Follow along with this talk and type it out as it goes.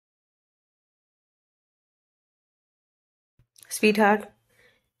Sweetheart,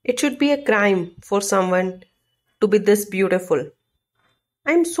 it should be a crime for someone to be this beautiful.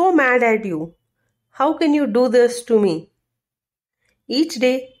 I'm so mad at you. How can you do this to me? Each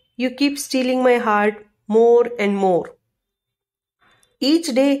day you keep stealing my heart more and more.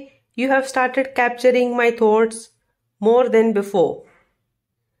 Each day you have started capturing my thoughts more than before.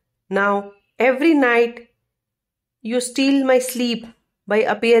 Now, every night you steal my sleep by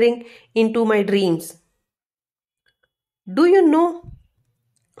appearing into my dreams. Do you know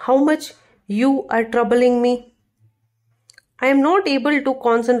how much you are troubling me? I am not able to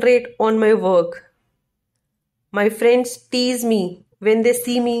concentrate on my work. My friends tease me when they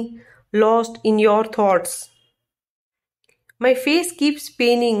see me lost in your thoughts. My face keeps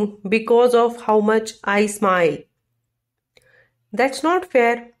paining because of how much I smile. That's not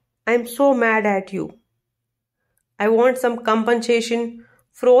fair. I'm so mad at you. I want some compensation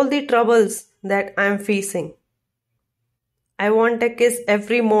for all the troubles that I'm facing. I want a kiss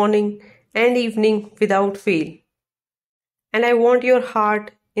every morning and evening without fail. And I want your heart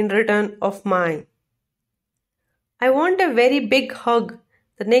in return of mine. I want a very big hug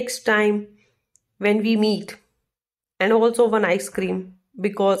the next time when we meet, and also one ice cream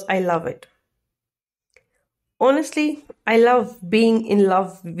because I love it. Honestly, I love being in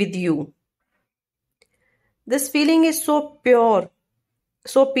love with you. This feeling is so pure,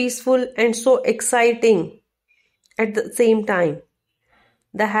 so peaceful, and so exciting at the same time.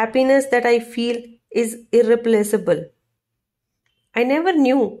 The happiness that I feel is irreplaceable. I never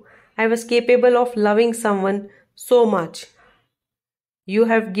knew I was capable of loving someone so much. You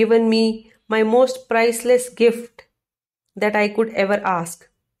have given me my most priceless gift that I could ever ask.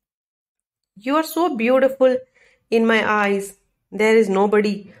 You are so beautiful in my eyes. There is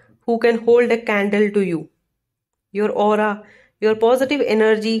nobody who can hold a candle to you. Your aura, your positive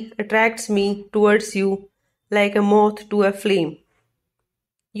energy attracts me towards you like a moth to a flame.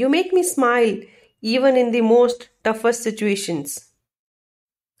 You make me smile even in the most toughest situations.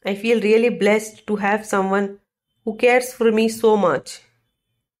 I feel really blessed to have someone who cares for me so much.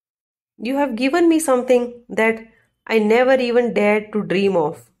 You have given me something that I never even dared to dream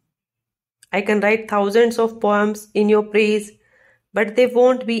of. I can write thousands of poems in your praise, but they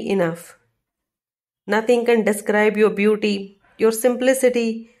won't be enough. Nothing can describe your beauty, your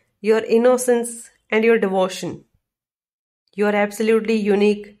simplicity, your innocence, and your devotion. You are absolutely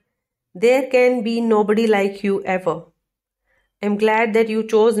unique. There can be nobody like you ever. I'm glad that you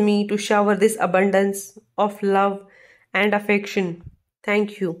chose me to shower this abundance of love and affection.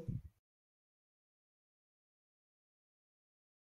 Thank you.